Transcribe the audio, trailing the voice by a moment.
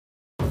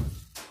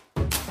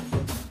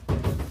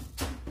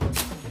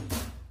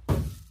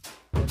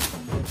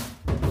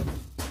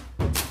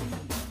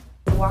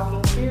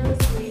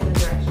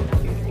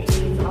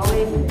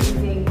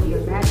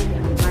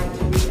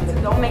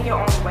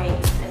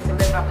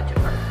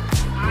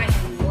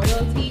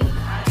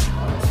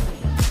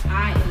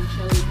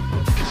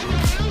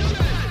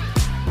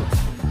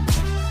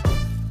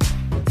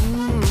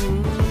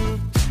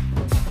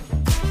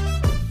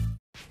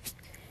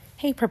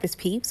Hey, Purpose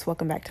Peeps.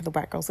 Welcome back to the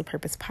Black Girls of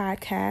Purpose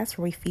podcast,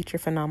 where we feature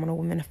phenomenal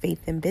women of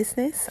faith in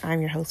business.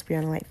 I'm your host,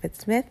 Brianna Lightfoot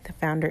Smith, the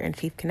founder and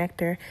chief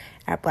connector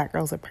at Black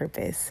Girls of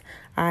Purpose.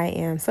 I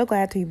am so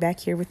glad to be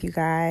back here with you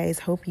guys.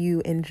 Hope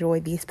you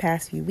enjoyed these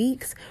past few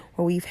weeks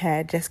where we've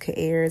had Jessica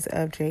Ayers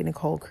of J.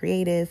 Nicole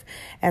Creative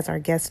as our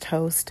guest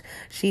host.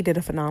 She did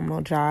a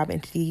phenomenal job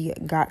and she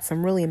got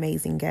some really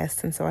amazing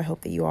guests. And so I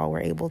hope that you all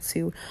were able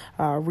to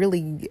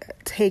really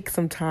take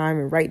some time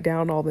and write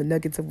down all the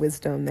nuggets of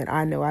wisdom that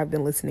I know I've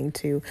been listening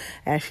to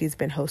as she's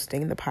been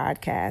hosting the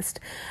podcast.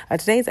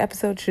 Today's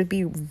episode should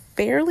be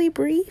fairly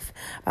brief,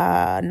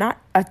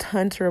 not a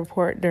ton to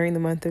report during the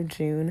month of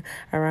June.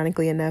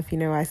 Ironically enough,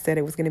 I said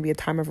it was going to be a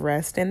time of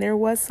rest and there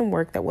was some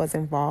work that was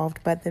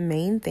involved, but the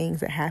main things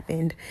that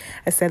happened,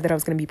 I said that I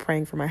was going to be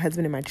praying for my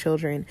husband and my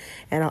children.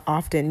 And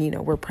often,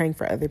 we're praying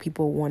for other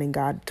people, wanting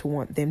God to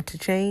want them to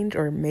change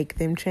or make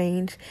them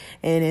change.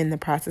 And in the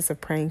process of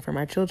praying for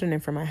my children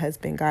and for my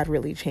husband, God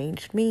really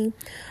changed me.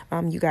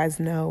 You guys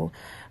know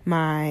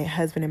my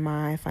husband and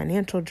my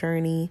financial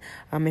journey.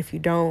 If you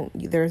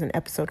don't, there's an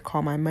episode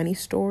called My Money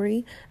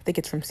Story. I think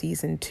it's from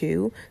season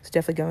 2. So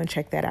definitely go and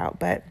check that out.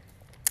 But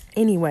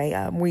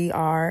anyway, we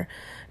are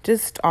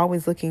just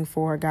always looking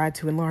for God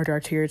to enlarge our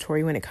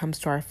territory when it comes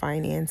to our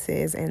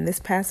finances. And this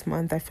past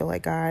month, I feel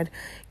like God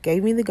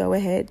gave me the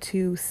go-ahead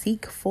to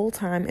seek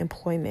full-time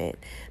employment.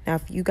 Now,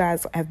 if you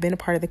guys have been a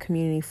part of the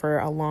community for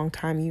a long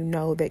time, you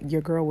know that your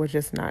girl was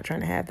just not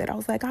trying to have that. I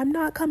was like, I'm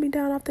not coming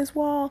down off this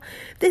wall.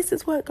 This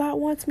is what God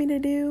wants me to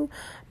do.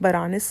 But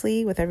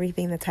honestly, with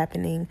everything that's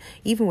happening,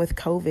 even with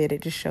COVID,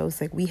 it just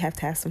shows like we have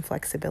to have some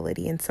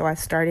flexibility. And so I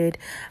started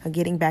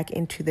getting back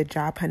into the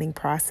job hunting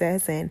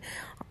process, and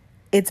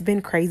it's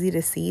been crazy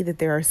to see that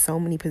there are so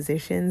many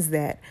positions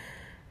that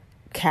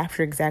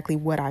capture exactly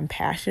what I'm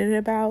passionate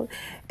about.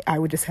 I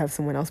would just have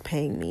someone else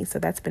paying me. So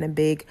that's been a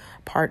big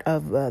part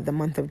of the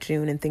month of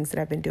June and things that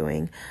I've been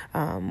doing,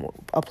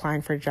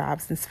 applying for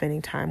jobs and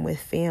spending time with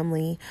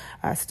family.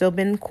 Still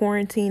been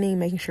quarantining,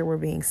 making sure we're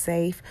being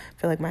safe. I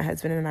feel like my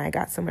husband and I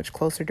got so much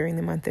closer during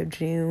the month of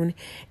June.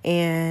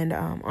 And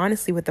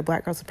honestly, with the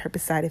Black Girls of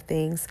Purpose side of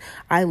things,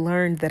 I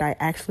learned that I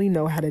actually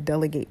know how to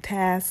delegate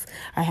tasks.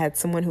 I had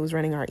someone who was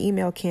running our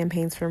email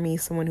campaigns for me,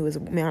 someone who was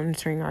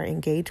monitoring our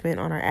engagement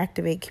on our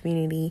Activate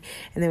community.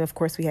 And then, of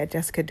course, we had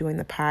Jessica doing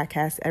the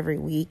podcast every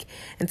week.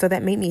 And so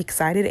that made me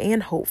excited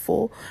and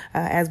hopeful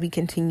as we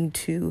continue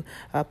to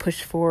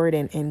push forward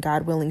and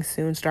God willing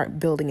soon start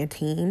building a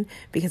team,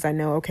 because I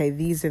know, okay,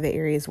 these are the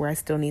areas where I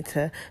still need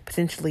to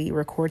potentially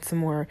record some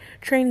more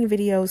training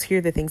videos. Here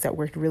are the things that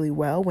worked really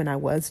well when I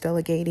was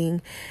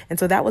delegating. And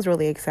so that was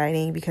really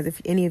exciting, because if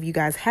any of you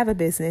guys have a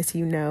business,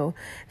 you know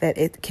that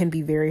it can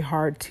be very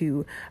hard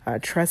to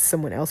trust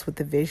someone else with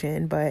the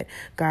vision. But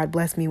God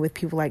blessed me with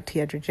people like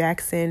Tiedra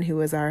Jackson, who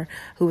was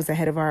the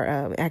head of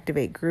our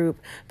Activate group,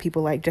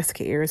 people like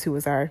Jessica Ayers, who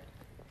was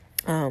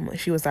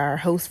she was our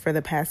host for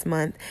the past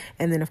month.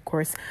 And then, of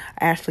course,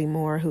 Ashley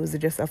Moore, who is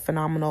just a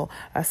phenomenal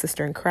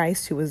sister in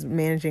Christ, who was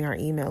managing our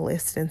email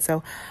list. And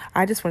so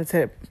I just wanted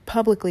to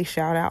publicly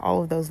shout out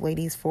all of those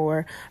ladies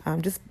for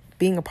just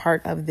being a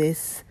part of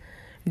this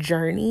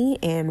journey,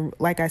 and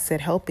like I said,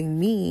 helping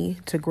me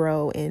to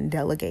grow in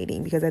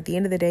delegating, because at the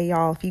end of the day,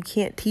 y'all, if you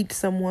can't teach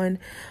someone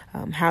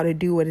how to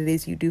do what it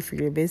is you do for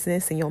your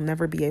business, and you'll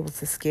never be able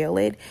to scale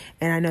it.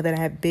 And I know that I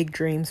have big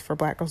dreams for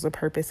Black Girls of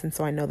Purpose, and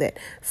so I know that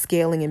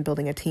scaling and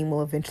building a team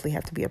will eventually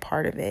have to be a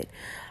part of it.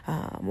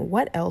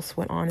 What else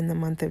went on in the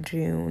month of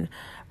June?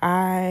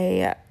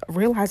 I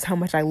realized how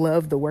much I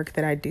love the work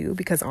that I do,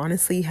 because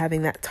honestly,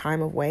 having that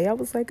time away, I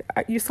was like,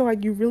 you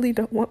really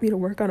don't want me to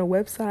work on a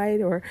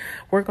website or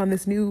work on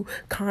this new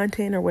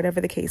content or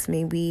whatever the case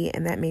may be.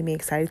 And that made me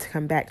excited to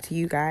come back to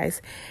you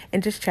guys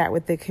and just chat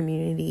with the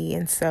community.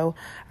 And so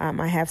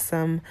I have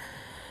some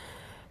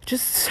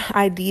just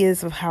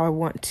ideas of how I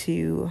want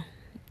to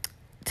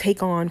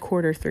take on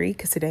quarter 3,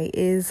 because today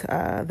is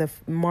the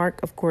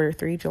mark of quarter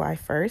 3, July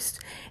 1st.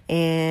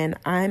 And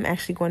I'm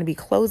actually going to be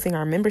closing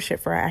our membership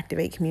for our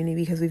Activate community,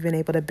 because we've been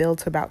able to build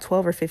to about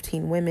 12 or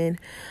 15 women.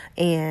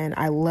 And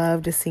I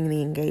love just seeing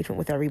the engagement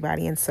with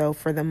everybody. And so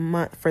for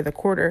the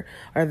quarter,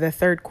 or the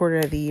third quarter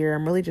of the year,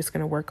 I'm really just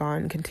going to work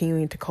on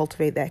continuing to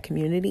cultivate that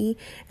community.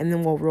 And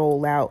then we'll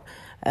roll out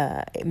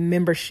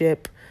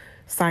membership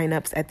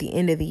signups at the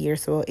end of the year.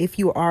 So if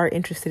you are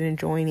interested in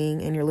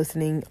joining and you're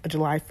listening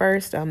July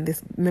 1st,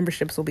 this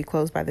memberships will be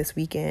closed by this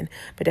weekend,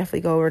 but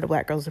definitely go over to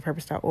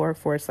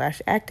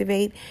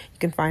blackgirlsofpurpose.org/activate. You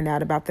can find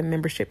out about the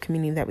membership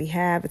community that we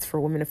have. It's for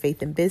women of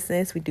faith in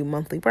business. We do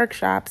monthly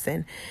workshops,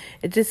 and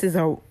it just is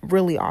a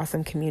really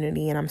awesome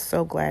community. And I'm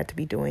so glad to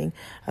be doing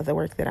the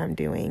work that I'm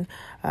doing.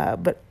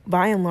 But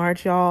by and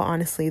large, y'all,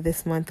 honestly,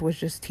 this month was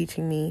just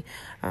teaching me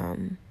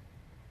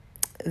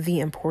the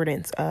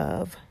importance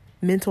of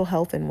mental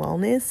health and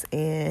wellness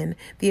and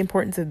the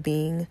importance of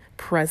being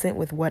present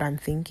with what I'm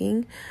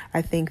thinking.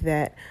 I think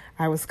that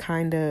I was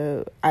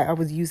I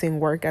was using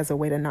work as a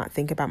way to not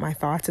think about my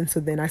thoughts. And so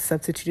then I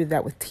substituted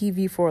that with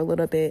TV for a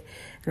little bit.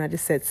 And I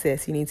just said,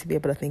 sis, you need to be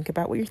able to think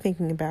about what you're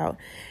thinking about,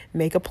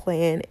 make a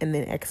plan, and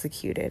then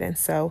execute it. And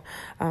so,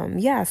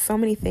 so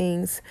many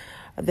things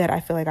that I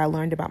feel like I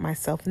learned about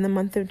myself in the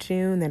month of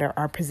June that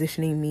are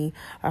positioning me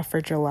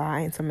for July.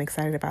 And so I'm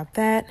excited about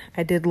that.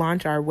 I did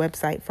launch our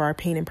website for our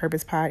Pain and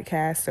Purpose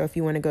podcast. So if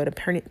you want to go to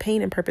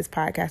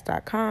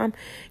painandpurposepodcast.com,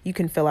 you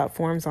can fill out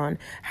forms on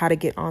how to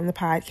get on the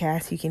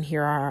podcast. You can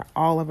hear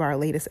all of our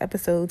latest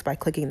episodes by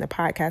clicking the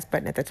podcast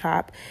button at the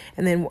top.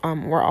 And then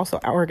we're also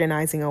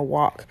organizing a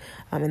walk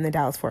in the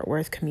Dallas-Fort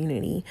Worth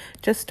community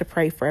just to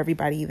pray for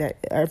everybody, that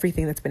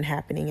everything that's been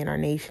happening in our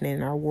nation and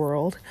in our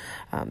world,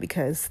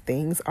 because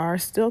things are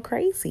still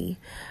crazy.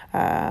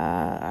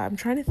 I'm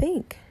trying to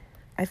think.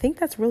 I think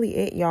that's really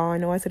it, y'all. I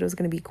know I said it was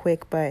going to be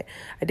quick, but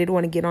I did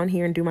want to get on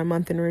here and do my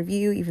month in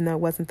review, even though I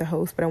wasn't the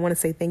host. But I want to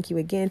say thank you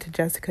again to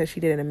Jessica. She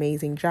did an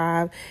amazing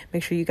job.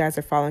 Make sure you guys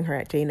are following her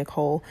at J.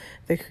 Nicole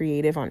the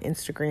Creative on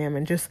Instagram,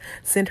 and just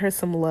send her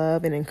some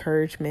love and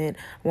encouragement.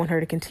 I want her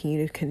to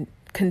continue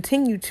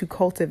to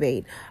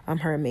cultivate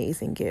her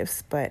amazing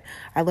gifts. But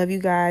I love you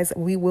guys.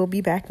 We will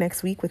be back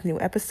next week with new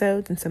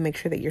episodes, and so make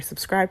sure that you're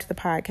subscribed to the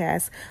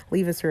podcast.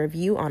 Leave us a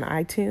review on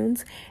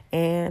iTunes,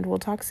 and we'll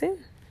talk soon.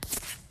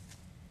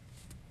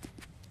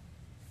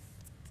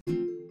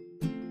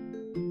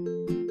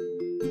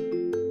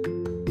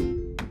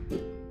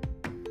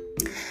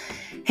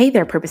 Hey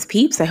there, Purpose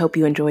Peeps. I hope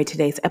you enjoyed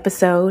today's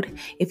episode.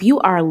 If you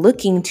are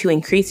looking to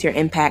increase your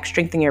impact,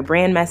 strengthen your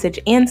brand message,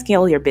 and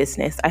scale your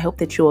business, I hope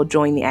that you will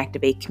join the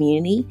Activate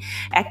community.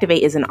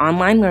 Activate is an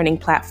online learning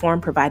platform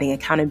providing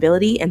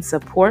accountability and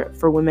support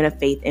for women of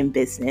faith in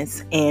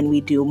business. And we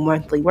do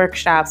monthly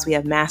workshops, we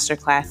have master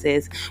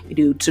classes, we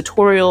do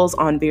tutorials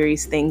on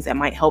various things that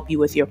might help you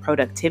with your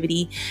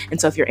productivity.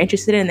 And so if you're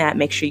interested in that,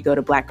 make sure you go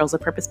to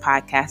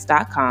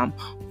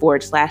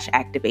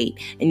blackgirlsofpurposepodcast.com/activate,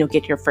 and you'll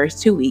get your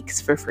first 2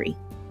 weeks for free.